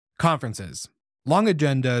Conferences. Long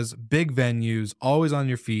agendas, big venues, always on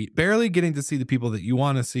your feet, barely getting to see the people that you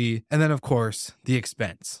want to see, and then, of course, the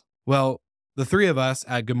expense. Well, the three of us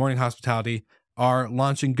at Good Morning Hospitality are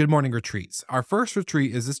launching Good Morning Retreats. Our first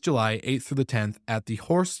retreat is this July 8th through the 10th at the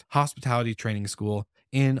Horst Hospitality Training School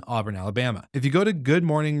in Auburn, Alabama. If you go to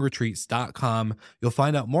goodmorningretreats.com, you'll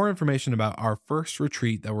find out more information about our first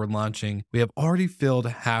retreat that we're launching. We have already filled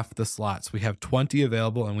half the slots. We have 20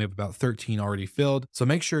 available and we have about 13 already filled. So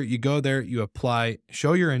make sure you go there, you apply,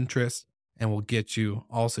 show your interest, and we'll get you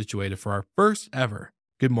all situated for our first ever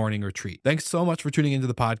Good Morning Retreat. Thanks so much for tuning into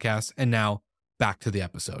the podcast. And now back to the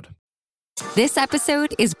episode. This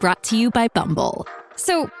episode is brought to you by Bumble.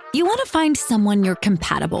 So, you want to find someone you're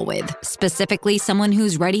compatible with, specifically someone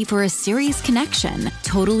who's ready for a serious connection,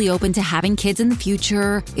 totally open to having kids in the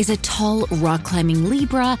future, is a tall, rock-climbing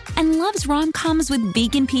Libra, and loves rom-coms with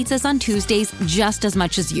vegan pizzas on Tuesdays just as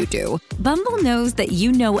much as you do. Bumble knows that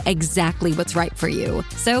you know exactly what's right for you.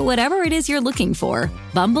 So whatever it is you're looking for,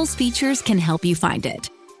 Bumble's features can help you find it.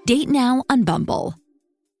 Date now on Bumble.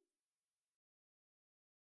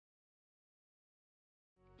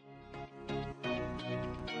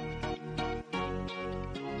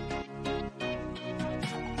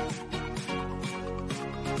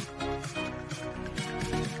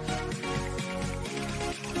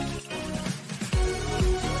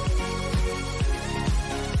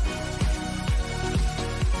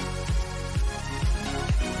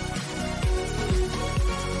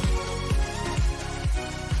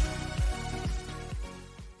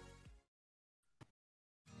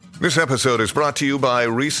 This episode is brought to you by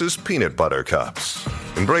Reese's Peanut Butter Cups.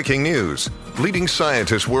 In breaking news, leading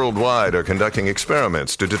scientists worldwide are conducting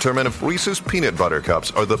experiments to determine if Reese's Peanut Butter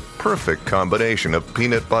Cups are the perfect combination of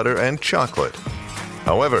peanut butter and chocolate.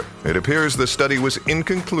 However, it appears the study was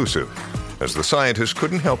inconclusive, as the scientists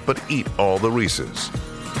couldn't help but eat all the Reese's.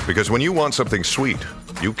 Because when you want something sweet,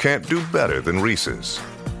 you can't do better than Reese's.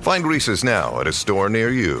 Find Reese's now at a store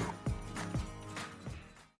near you.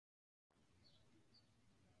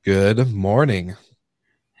 Good morning.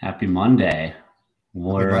 Happy Monday.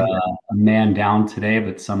 We're a man down today,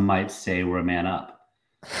 but some might say we're a man up.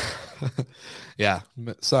 Yeah,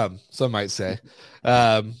 some might say.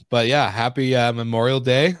 But yeah, happy Memorial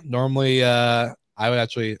Day. Normally, I would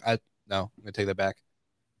actually, no, I'm going to take that back.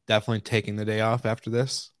 Definitely taking the day off after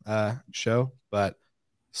this show, but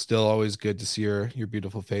still always good to see your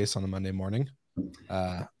beautiful face on a Monday morning.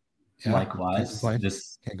 Yeah, likewise,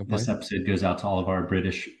 this episode goes out to all of our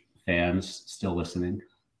British fans still listening.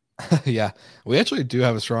 Yeah, we actually do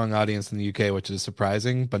have a strong audience in the UK, which is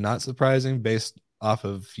surprising, but not surprising based off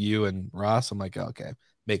of you and Ross. I'm like, okay,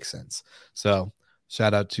 makes sense. So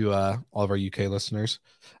shout out to all of our UK listeners.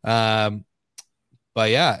 But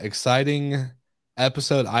yeah, exciting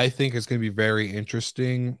episode. I think is going to be very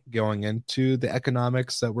interesting going into the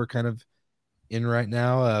economics that we're kind of in right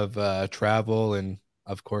now of travel and,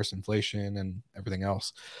 of course, inflation and everything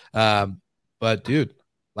else. But dude,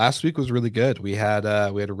 last week was really good. We had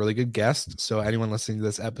a really good guest. So anyone listening to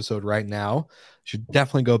this episode right now should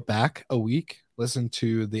definitely go back a week, listen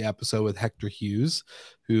to the episode with Hector Hughes,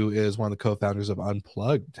 who is one of the co-founders of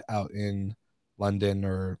Unplugged out in London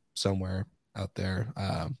or somewhere out there.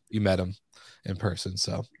 You met him in person,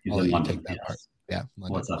 so I'll let you take that part. Yeah.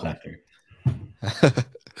 London. What's up, Hector?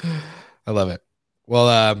 I love it.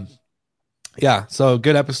 Well, yeah, so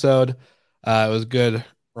good episode. It was a good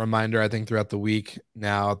reminder, I think, throughout the week.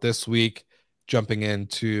 Now, this week, jumping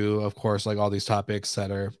into, of course, like all these topics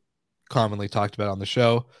that are commonly talked about on the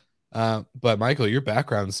show. But Michael, your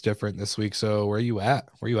background's different this week. So where are you at?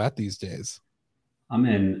 Where are you at these days? I'm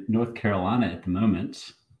in North Carolina at the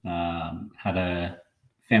moment. Had a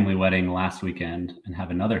family wedding last weekend and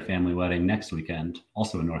have another family wedding next weekend,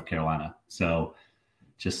 also in North Carolina. So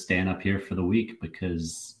just staying up here for the week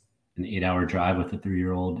because an 8-hour drive with a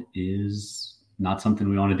 3-year-old is not something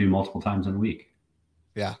we want to do multiple times in a week.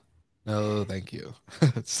 Yeah. No, thank you.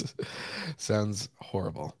 Sounds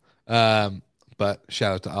horrible. But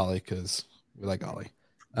shout out to Ollie because we like Ollie.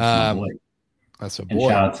 That's a boy. And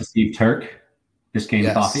shout out to Steve Turk,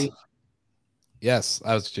 Biscayne Coffee. Yes,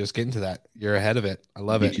 I was just getting to that. You're ahead of it. I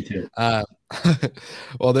love it. You too.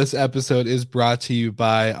 Well, this episode is brought to you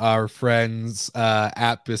by our friends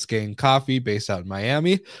at Biscayne Coffee, based out in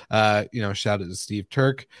Miami. Shout out to Steve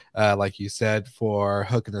Turk, like you said, for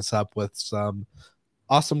hooking us up with some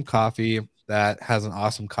awesome coffee that has an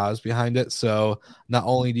awesome cause behind it. So not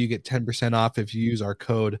only do you get 10% off if you use our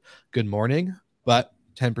code Good Morning, but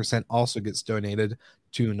 10% also gets donated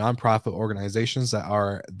to nonprofit organizations that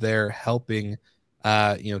are there helping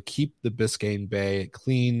keep the Biscayne Bay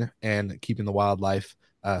clean and keeping the wildlife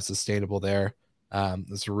sustainable there.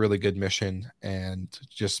 It's a really good mission, and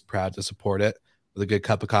just proud to support it with a good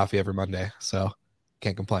cup of coffee every Monday. So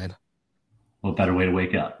can't complain. Well, better way to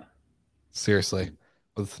wake up. Seriously,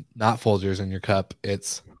 with not Folgers in your cup,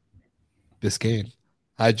 it's Biscayne.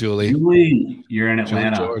 Hi, Julie. Julie, you're in Julie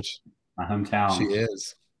Atlanta, George. my hometown. She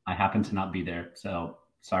is. I happen to not be there, so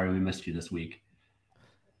sorry we missed you this week.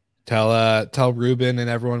 Tell Ruben and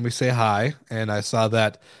everyone we say hi. And I saw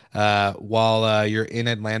that while you're in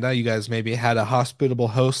Atlanta, you guys maybe had a Hospitable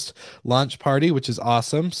Host launch party, which is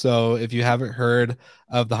awesome. So if you haven't heard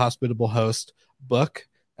of the Hospitable Host book,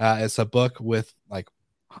 it's a book with like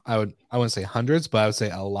I wouldn't say hundreds, but I would say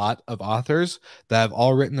a lot of authors that have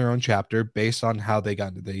all written their own chapter based on how they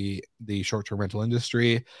got into the short-term rental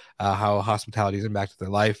industry, how hospitality has impacted their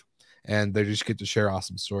life, and they just get to share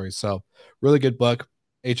awesome stories. So really good book.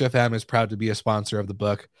 HFM is proud to be a sponsor of the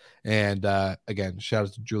book. And again, shout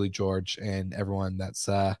out to Julie George and everyone that's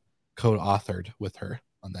co-authored with her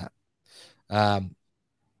on that.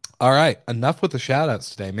 All right, enough with the shout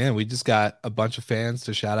outs today, man. We just got a bunch of fans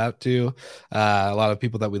to shout out to, a lot of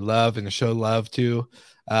people that we love and show love to.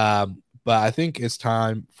 But I think it's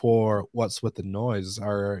time for What's with the Noise.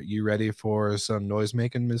 Are you ready for some noise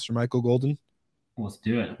making, Mr. Michael Golden? Let's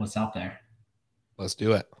do it. What's out there? Let's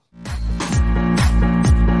do it.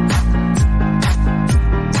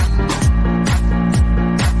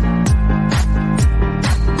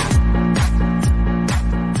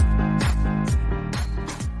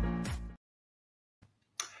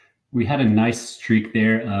 We had a nice streak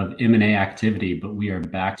there of M&A activity, but we are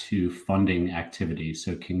back to funding activity.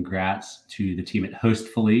 So congrats to the team at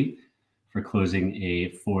Hostfully for closing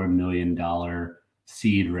a $4 million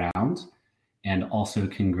seed round. And also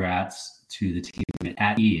congrats to the team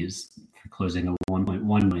at Ease for closing a $1.1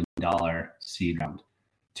 million seed round.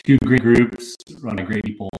 Two great groups run by great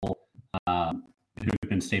people who have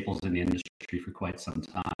been staples in the industry for quite some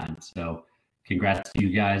time. So congrats to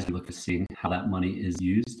you guys. We look to seeing how that money is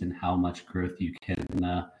used and how much growth you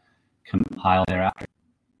can compile thereafter.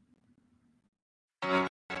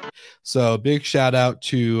 So big shout out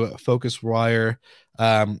to FocusWire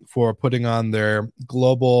for putting on their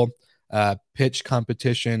global pitch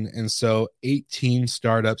competition. And so 18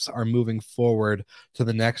 startups are moving forward to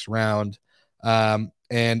the next round.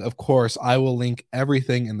 And of course, I will link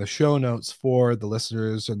everything in the show notes for the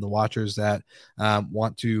listeners and the watchers that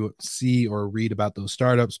want to see or read about those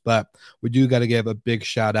startups. But we do got to give a big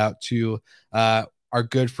shout out to our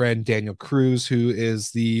good friend Daniel Cruz, who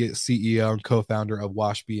is the CEO and co-founder of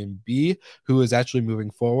Wash B&B, who is actually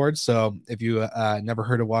moving forward. So if you never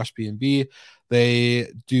heard of Wash B&B,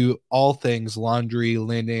 they do all things laundry,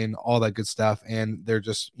 linen, all that good stuff, and they're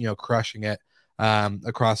just crushing it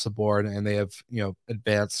across the board, and they have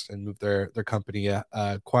advanced and moved their company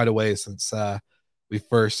quite a way since we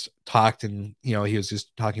first talked, and he was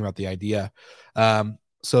just talking about the idea.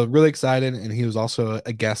 So really excited, and he was also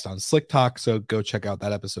a guest on Slick Talk, so go check out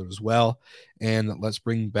that episode as well. And let's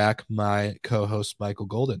bring back my co-host Michael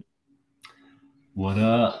Golden. What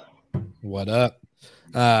up?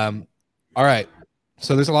 All right,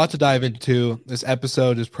 so there's a lot to dive into. This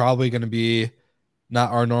episode is probably going to be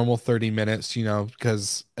not our normal 30 minutes,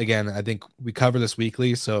 because again, I think we cover this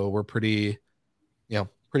weekly, so we're pretty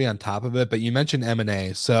on top of it. But you mentioned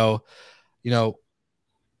M&A. So,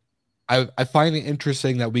 I find it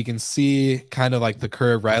interesting that we can see kind of like the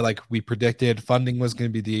curve, right? Like we predicted funding was going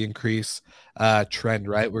to be the increase trend,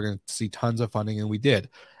 right? We're going to see tons of funding, and we did.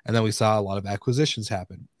 And then we saw a lot of acquisitions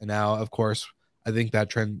happen. And now, of course, I think that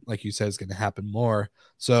trend, like you said, is going to happen more.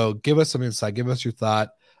 So give us some insight, give us your thought,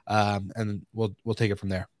 and we'll take it from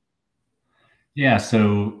there. Yeah.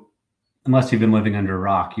 So unless you've been living under a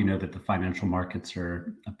rock, you know that the financial markets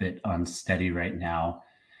are a bit unsteady right now.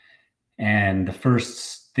 And the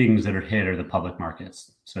first things that are hit are the public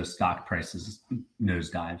markets. So stock prices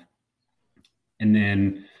nosedive. And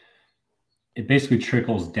then it basically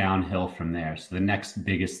trickles downhill from there. So the next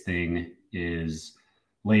biggest thing is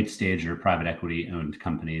late stage or private equity owned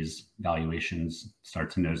companies, valuations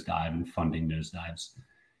start to nosedive and funding nosedives.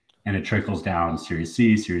 And it trickles down Series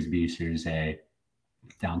C, Series B, Series A,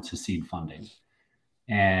 down to seed funding.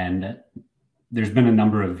 And there's been a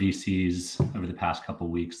number of VCs over the past couple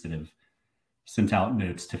of weeks that have sent out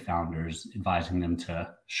notes to founders advising them to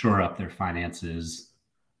shore up their finances,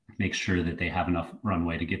 make sure that they have enough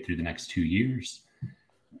runway to get through the next 2 years.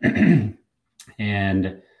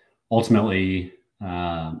 And ultimately,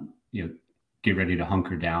 get ready to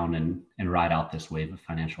hunker down and ride out this wave of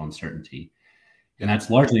financial uncertainty. And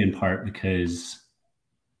that's largely in part because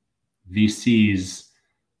VCs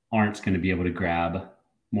aren't going to be able to grab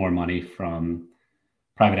more money from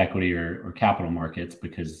private equity or capital markets,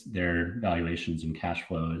 because their valuations and cash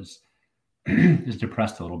flow is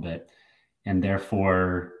depressed a little bit. And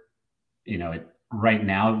therefore, right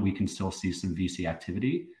now we can still see some VC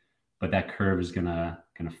activity, but that curve is gonna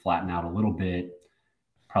flatten out a little bit,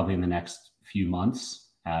 probably in the next few months,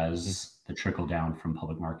 as the trickle down from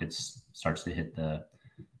public markets starts to hit the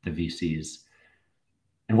VCs.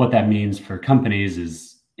 And what that means for companies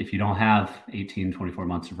is, if you don't have 18, 24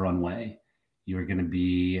 months of runway, you're going to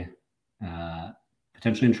be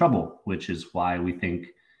potentially in trouble, which is why we think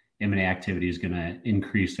M&A activity is going to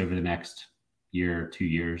increase over the next year or 2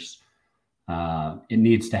 years. It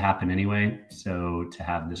needs to happen anyway. So to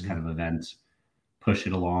have this kind of event push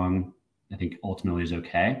it along, I think ultimately is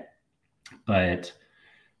okay. But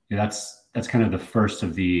that's kind of the first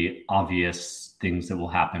of the obvious things that will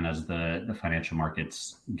happen as the financial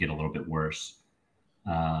markets get a little bit worse.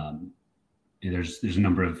 There's a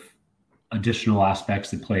number of additional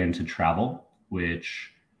aspects that play into travel,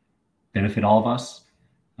 which benefit all of us,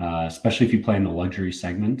 especially if you play in the luxury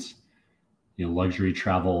segment. Luxury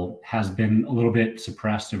travel has been a little bit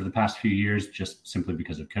suppressed over the past few years, just simply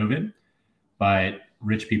because of COVID. But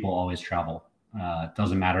rich people always travel.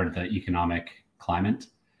 Doesn't matter the economic climate;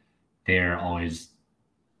 they're always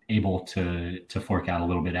able to fork out a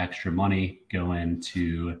little bit extra money, go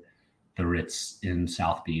into the Ritz in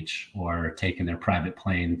South Beach, or taking their private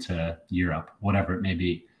plane to Europe, whatever it may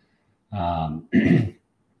be. That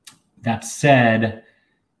said,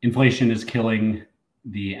 inflation is killing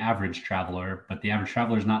the average traveler, but the average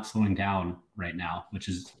traveler is not slowing down right now, which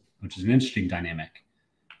is an interesting dynamic.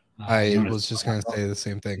 I was just going to say the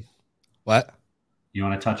same thing. What? You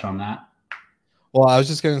want to touch on that? Well, I was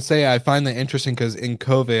just going to say, I find that interesting because in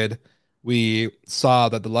COVID, we saw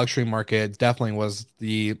that the luxury market definitely was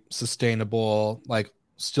the sustainable, like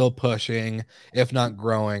still pushing, if not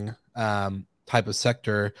growing, type of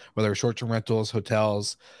sector, whether short-term rentals,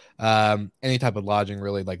 hotels, any type of lodging,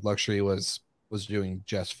 really. Like luxury was doing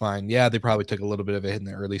just fine. Yeah, they probably took a little bit of a hit in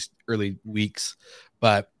the early weeks,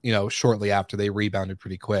 but shortly after they rebounded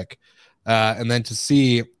pretty quick. And then to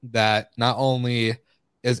see that not only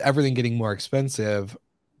is everything getting more expensive,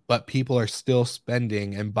 but people are still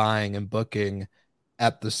spending and buying and booking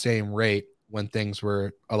at the same rate when things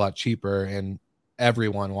were a lot cheaper and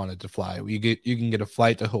everyone wanted to fly. You can get a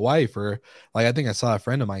flight to Hawaii for, like, I think I saw a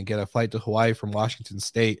friend of mine get a flight to Hawaii from Washington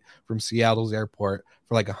State from Seattle's airport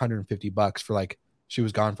for like $150 for, like, she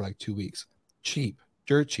was gone for like 2 weeks. Cheap,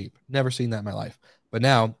 dirt cheap. Never seen that in my life. But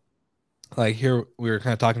now, like, here we were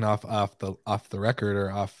kind of talking off the record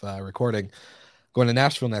or off recording, going to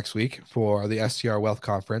Nashville next week for the STR Wealth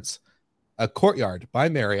Conference. A Courtyard by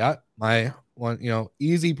Marriott, my one,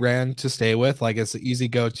 easy brand to stay with. Like, it's an easy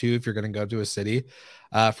go-to if you're going to go to a city.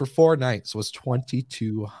 For 4 nights was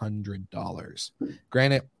 $2,200.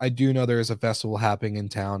 Granted, I do know there is a festival happening in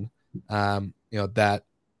town, that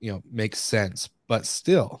makes sense, but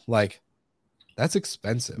still, like, that's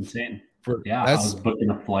expensive. Insane. I was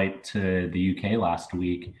booking a flight to the UK last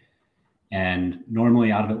week, and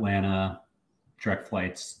normally out of Atlanta, direct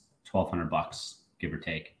flights $1,200, give or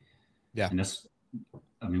take. Yeah.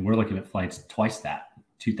 And we're looking at flights twice that,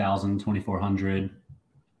 2,000, 2,400.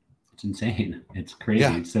 It's insane. It's crazy.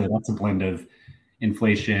 Yeah. So that's a blend of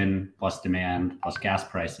inflation plus demand plus gas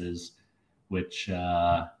prices, which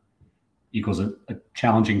equals a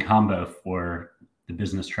challenging combo for the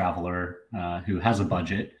business traveler who has a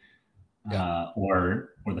budget,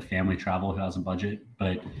 or the family travel who has a budget.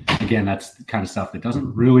 But again, that's the kind of stuff that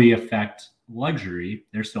doesn't really affect luxury.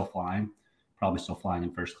 They're still flying, probably still flying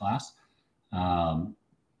in first class.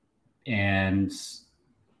 And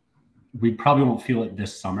we probably won't feel it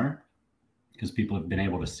this summer because people have been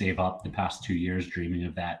able to save up the past 2 years dreaming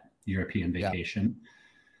of that European vacation. Yeah.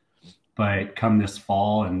 But come this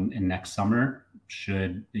fall and next summer,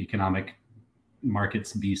 should the economic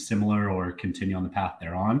markets be similar or continue on the path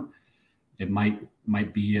they're on, it might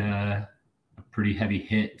be a pretty heavy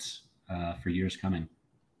hit for years coming.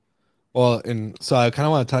 Well, and so I kind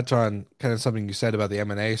of want to touch on kind of something you said about the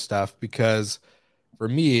M&A stuff, because for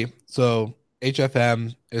me, so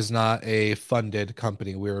HFM is not a funded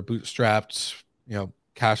company. We're a bootstrapped,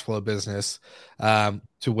 cash flow business, to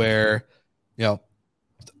where,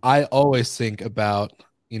 I always think about,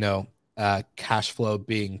 cash flow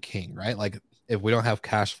being king, right? Like, if we don't have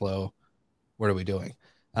cash flow, what are we doing?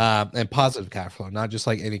 And positive cash flow, not just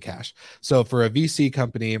like any cash. So for a VC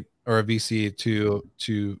company or a VC to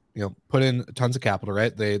put in tons of capital,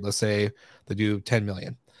 right? Let's say they do 10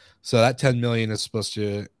 million. So that 10 million is supposed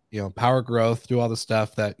to, power growth, do all the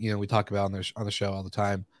stuff that, we talk about on the show all the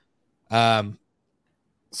time.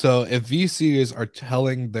 So if VCs are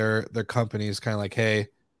telling their companies kind of like, hey,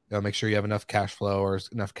 make sure you have enough cash flow or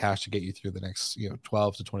enough cash to get you through the next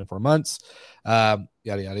 12 to 24 months, yada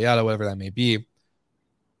yada yada, whatever that may be.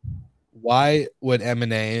 Why would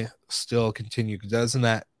M&A still continue? Doesn't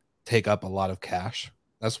that take up a lot of cash?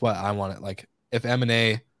 That's what I want it. Like if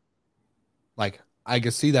M&A, like I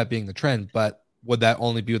could see that being the trend, but would that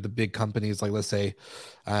only be with the big companies? Like let's say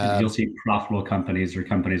you'll see profitable companies or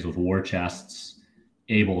companies with war chests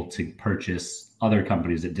able to purchase other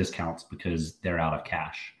companies at discounts because they're out of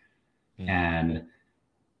cash. And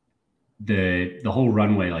the whole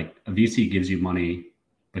runway, like a VC gives you money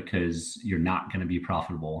because you're not going to be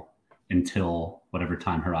profitable until whatever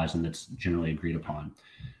time horizon that's generally agreed upon.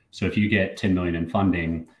 So if you get 10 million in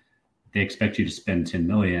funding, they expect you to spend 10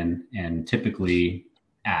 million, and typically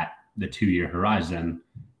at the 2-year horizon,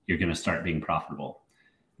 you're going to start being profitable.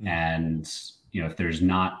 And if there's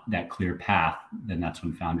not that clear path, then that's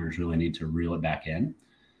when founders really need to reel it back in.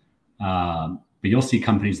 But you'll see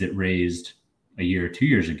companies that raised a year or 2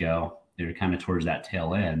 years ago, they're kind of towards that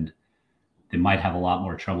tail end. They might have a lot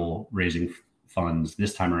more trouble raising funds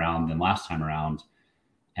this time around than last time around.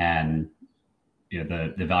 And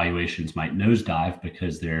the valuations might nosedive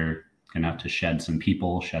because they're going to have to shed some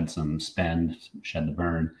people, shed some spend, shed the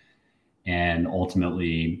burn, and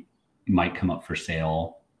ultimately might come up for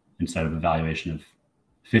sale. Instead of a valuation of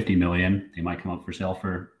 50 million, they might come up for sale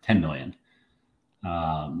for 10 million.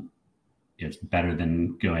 It's better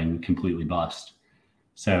than going completely bust.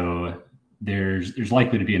 So there's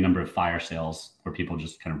likely to be a number of fire sales where people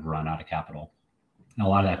just kind of run out of capital. And a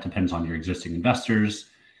lot of that depends on your existing investors.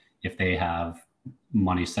 If they have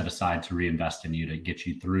money set aside to reinvest in you to get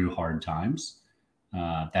you through hard times,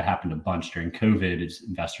 that happened a bunch during COVID as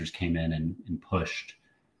investors came in and pushed,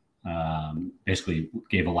 basically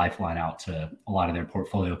gave a lifeline out to a lot of their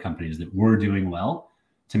portfolio companies that were doing well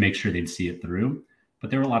to make sure they'd see it through. But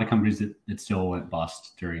there were a lot of companies that still went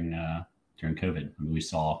bust during COVID. I mean, we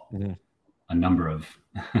saw a number of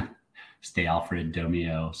Stay Alfred,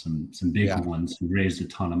 Domio, some big ones who raised a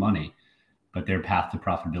ton of money, but their path to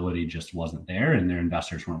profitability just wasn't there, and their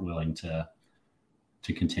investors weren't willing to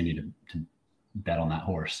continue to bet on that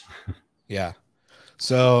horse. Yeah.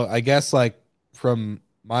 So I guess like from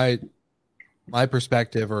my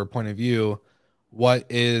perspective or point of view, what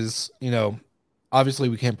is, obviously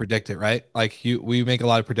we can't predict it, right? Like we make a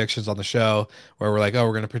lot of predictions on the show where we're like, oh,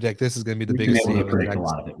 we're going to predict this is going to be the biggest thing. A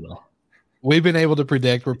lot of it will. We've been able to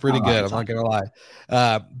predict. We're pretty good. I'm not going to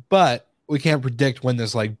lie. But we can't predict when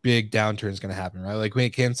this like big downturn is going to happen, right? Like we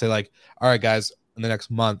can't say like, all right, guys, in the next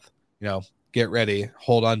month, get ready,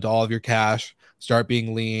 hold on to all of your cash, start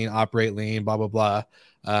being lean, operate lean, blah, blah,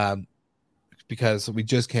 blah. Because we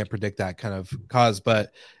just can't predict that kind of cause.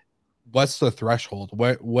 But what's the threshold?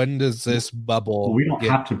 When does this bubble? Well, we don't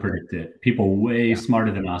have to predict it. People way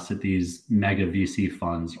smarter than us at these mega VC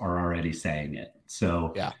funds are already saying it.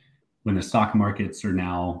 So when the stock markets are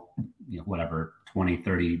now, whatever, 20,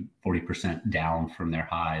 30, 40% down from their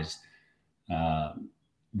highs,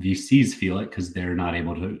 VCs feel it because they're not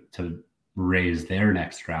able to raise their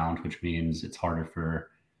next round, which means it's harder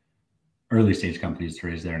for early stage companies to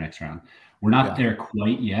raise their next round. We're not there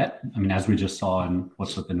quite yet. I mean, as we just saw in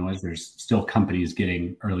What's With the Noise, there's still companies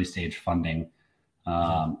getting early stage funding.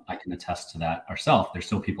 I can attest to that ourselves. There's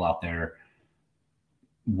still people out there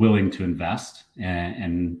willing to invest,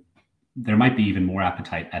 and there might be even more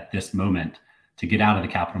appetite at this moment to get out of the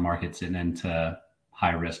capital markets and into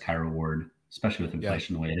high risk, high reward, especially with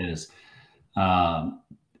inflation the way it is.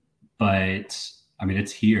 But I mean,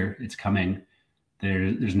 it's here, it's coming.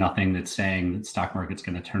 There's nothing that's saying that stock market's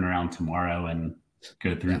going to turn around tomorrow and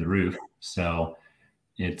go through the roof. So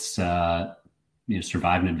it's survive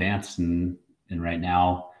and advance. And right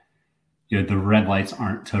now, the red lights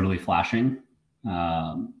aren't totally flashing.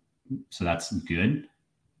 So that's good.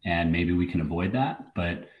 And maybe we can avoid that.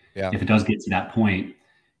 But if it does get to that point,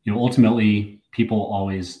 ultimately people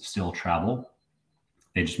always still travel.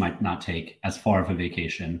 They just might not take as far of a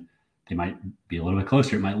vacation. They might be a little bit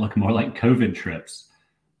closer. It might look more like COVID trips.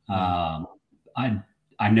 I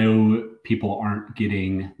know people aren't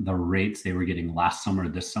getting the rates they were getting last summer,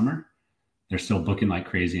 this summer. They're still booking like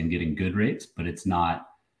crazy and getting good rates, but it's not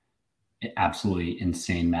absolutely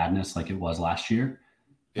insane madness like it was last year.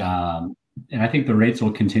 And I think the rates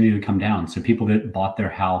will continue to come down. So people that bought their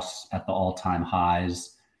house at the all-time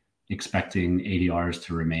highs, expecting ADRs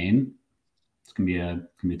to remain, it's gonna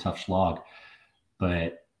be a tough slog.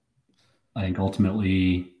 But I think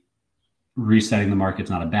ultimately resetting the market's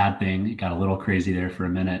not a bad thing. It got a little crazy there for a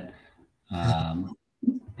minute. And,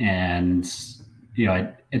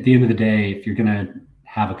 at the end of the day, if you're going to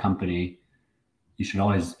have a company, you should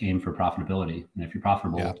always aim for profitability. And if you're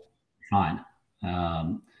profitable, Yeah. fine.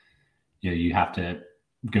 You have to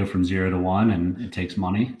go from 0 to 1, and it takes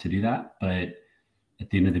money to do that. But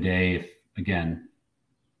at the end of the day, if again,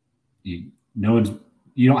 you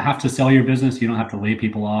don't have to sell your business. You don't have to lay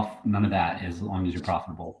people off. None of that, as long as you're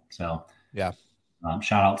profitable. So Yeah.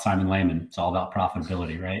 Shout out Simon Lehman. It's all about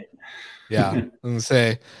profitability, right? Yeah. I'm going to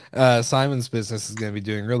say Simon's business is going to be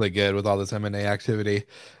doing really good with all this M&A activity.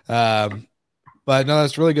 But no,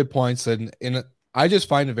 that's really good points. And I just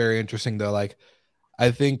find it very interesting though. Like,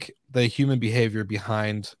 I think the human behavior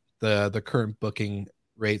behind the current booking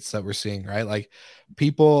rates that we're seeing, right? Like,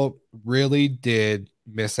 people really did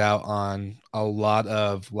miss out on a lot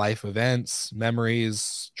of life events,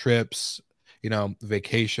 memories, trips,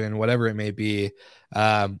 vacation, whatever it may be,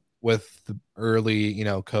 with the early,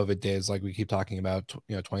 COVID days, like we keep talking about,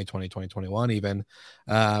 2020, 2021 even.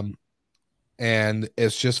 And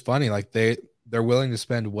it's just funny, like they're willing to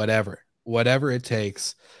spend whatever it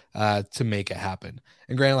takes to make it happen.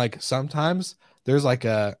 And granted, like sometimes there's like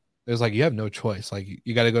you have no choice. Like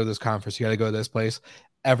you got to go to this conference, you got to go to this place.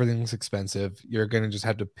 Everything's expensive. You're going to just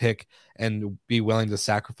have to pick and be willing to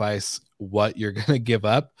sacrifice what you're going to give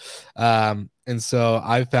up. And so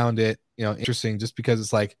I found it, interesting just because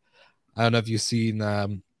it's like, I don't know if you've seen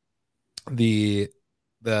the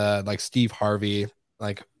like Steve Harvey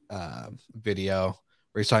like video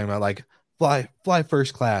where he's talking about like fly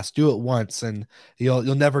first class, do it once, and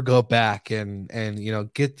you'll never go back, and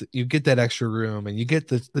get that extra room, and you get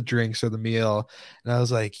the drinks or the meal. And I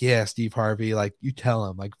was like, yeah, Steve Harvey, like you tell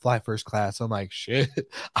him like fly first class. I'm like, shit,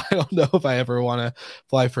 I don't know if I ever want to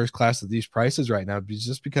fly first class at these prices right now,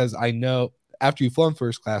 just because I know after you've flown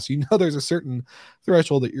first class, there's a certain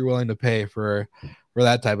threshold that you're willing to pay for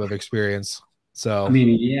that type of experience. So I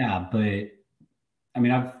mean, yeah, but I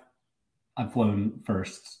mean, I've flown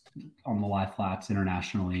first on the lie flats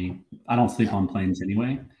internationally. I don't sleep on planes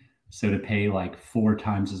anyway. So to pay like 4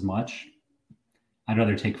 times as much, I'd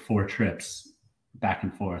rather take 4 trips back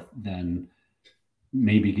and forth than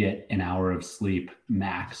maybe get an hour of sleep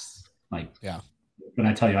max. Like, yeah. When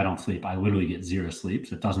I tell you I don't sleep, I literally get 0 sleep.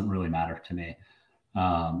 So it doesn't really matter to me.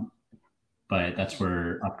 But that's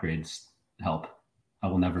where upgrades help. I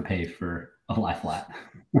will never pay for a lie flat.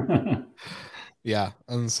 Yeah.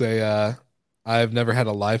 I'm going to say, I've never had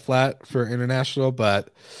a lie flat for international,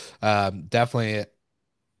 but definitely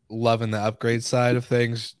loving the upgrade side of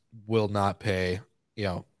things. Will not pay,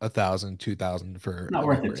 $1,000, $2,000 for not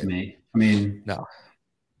worth it to me. I mean, no.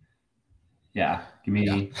 Yeah, give me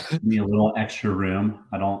a little extra room.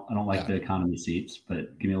 I don't like the economy seats,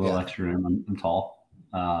 but give me a little extra room. I'm tall.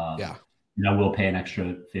 I will pay an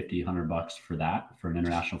extra $50, $100 for that for an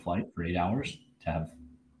international flight for 8 hours to have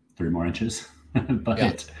 3 more inches.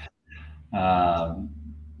 But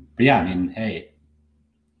yeah, I mean, hey,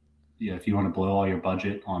 if you want to blow all your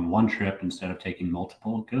budget on one trip instead of taking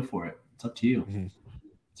multiple, go for it. It's up to you. Mm-hmm.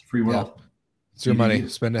 It's a free world. Yeah. It's your money.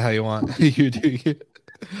 Spend it how you want. You do.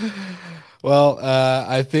 Well,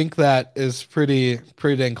 I think that is pretty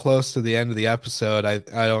dang close to the end of the episode. I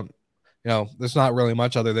don't, there's not really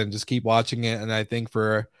much other than just keep watching it. And I think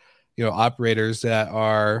for, operators that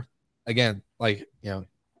are, again, like,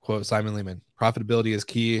 quote Simon Lehman, profitability is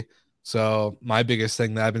key. So my biggest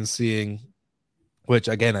thing that I've been seeing, which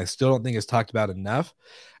again, I still don't think is talked about enough,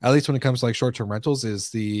 at least when it comes to like short-term rentals, is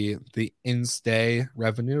the in-stay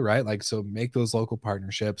revenue, right? Like, so make those local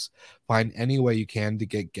partnerships, find any way you can to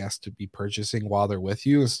get guests to be purchasing while they're with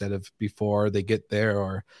you instead of before they get there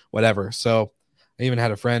or whatever. So I even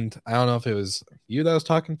had a friend, I don't know if it was you that I was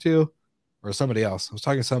talking to or somebody else. I was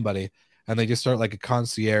talking to somebody and they just start like a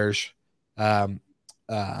concierge. No,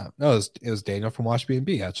 it was Daniel from Watch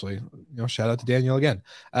B&B, actually. Shout out to Daniel again.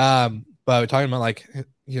 But we're talking about like,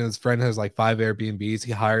 his friend has like 5 Airbnbs.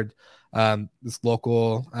 He hired this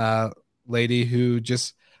local lady who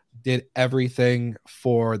just did everything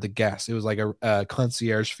for the guests. It was like a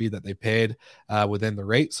concierge fee that they paid within the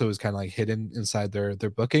rate. So it was kind of like hidden inside their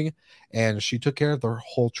booking. And she took care of their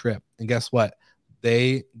whole trip. And guess what?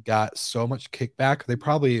 They got so much kickback. They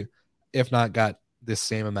probably, if not got the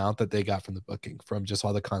same amount that they got from the booking from just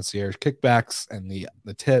all the concierge kickbacks and the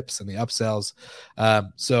tips and the upsells.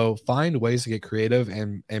 So find ways to get creative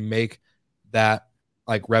and make that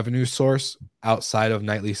like revenue source outside of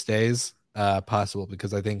nightly stays possible,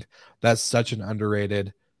 because I think that's such an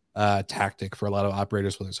underrated tactic for a lot of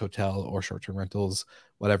operators, whether it's hotel or short-term rentals,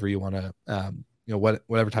 whatever you want to,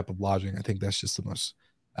 whatever type of lodging. I think that's just the most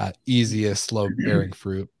easiest, slow bearing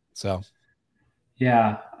fruit. So,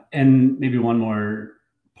 yeah. And maybe one more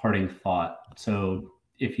parting thought. So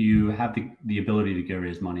if you have the ability to go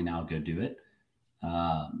raise money now, go do it.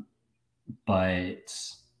 but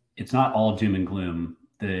it's not all doom and gloom.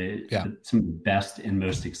 Some of the best and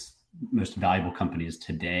most valuable companies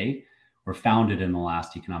today were founded in the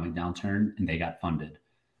last economic downturn, and they got funded.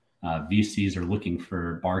 VCs are looking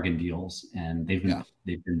for bargain deals, and they've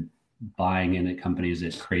been buying in at companies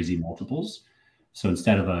at crazy multiples. So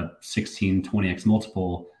instead of a 16, 20x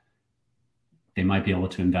multiple, they might be able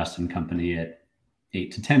to invest in a company at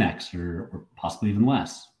 8 to 10x or possibly even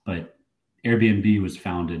less. But Airbnb was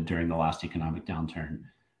founded during the last economic downturn.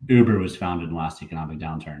 Uber was founded in the last economic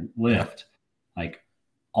downturn. Lyft, like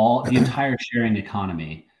all the entire sharing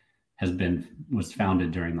economy was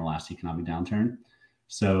founded during the last economic downturn.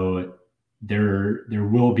 So there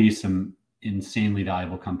will be some insanely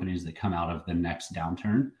valuable companies that come out of the next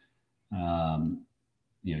downturn.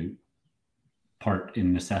 Part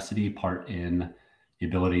in necessity, part in the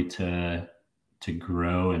ability to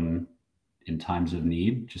grow in times of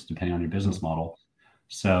need, just depending on your business model.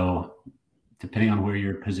 So depending on where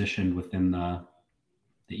you're positioned within the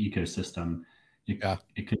ecosystem,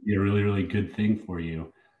 it could be a really, really good thing for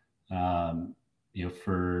you.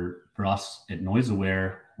 For us at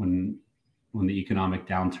NoiseAware, when the economic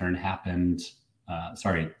downturn happened,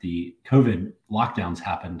 the COVID lockdowns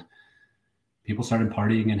happened, people started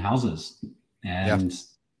partying in houses, and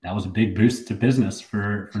that was a big boost to business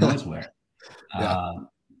for NoiseAware.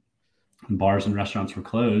 When bars and restaurants were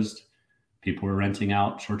closed, people were renting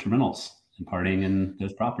out short-term rentals and partying in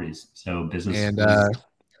those properties. So business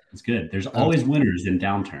is good. There's always winners in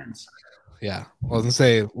downturns. Yeah. Well, I was gonna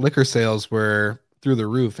say liquor sales were through the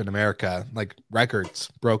roof in America, like records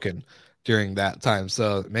broken during that time.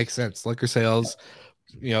 So it makes sense. Liquor sales,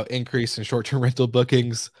 increase in short-term rental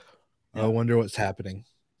bookings. I wonder what's happening.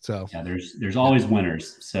 So there's always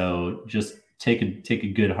winners. So just take a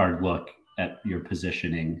good hard look at your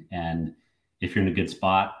positioning, and if you're in a good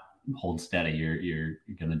spot, hold steady. You're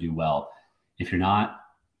going to do well. If you're not,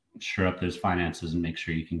 shore up those finances and make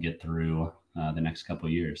sure you can get through the next couple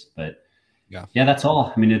of years. But that's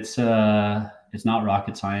all. I mean, it's not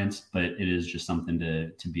rocket science, but it is just something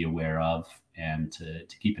to be aware of and to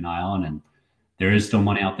keep an eye on. And there is still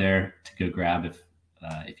money out there to go grab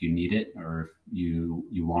if you need it, or if you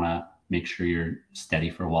want to make sure you're steady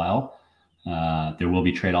for a while. There will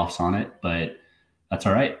be trade-offs on it, but that's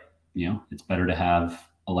all right. It's better to have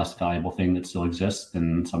a less valuable thing that still exists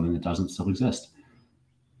than something that doesn't still exist.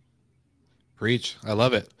 Preach. I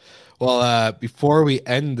love it. Well, before we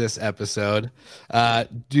end this episode,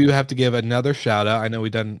 do have to give another shout out. I know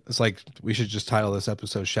it's like we should just title this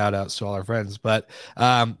episode shout outs to all our friends, but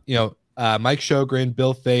Mike Sjogren,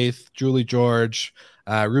 Bill Faith, Julie George,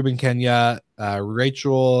 Ruben Kenya,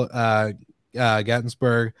 Rachel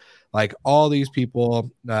Gattensburg, like all these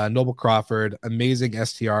people, Noble Crawford, amazing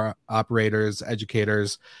STR operators,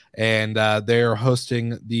 educators, and they're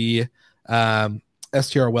hosting the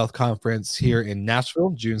STR Wealth Conference here in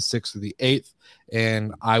Nashville, June 6th to the 8th.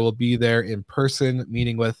 And I will be there in person,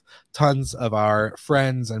 meeting with tons of our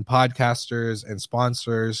friends and podcasters and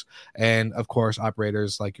sponsors, and of course,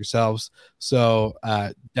 operators like yourselves. So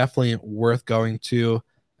definitely worth going to.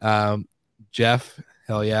 Jeff,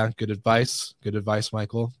 hell yeah, good advice. Good advice,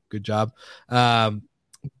 Michael. Good job.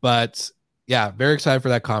 But yeah, very excited for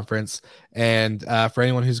that conference. And for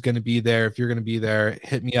anyone who's going to be there, if you're going to be there,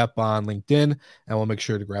 hit me up on LinkedIn and we'll make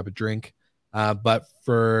sure to grab a drink. But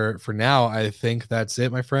for now, I think that's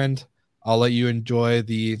it, my friend. I'll let you enjoy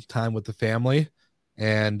the time with the family,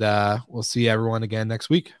 and we'll see everyone again next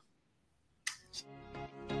week.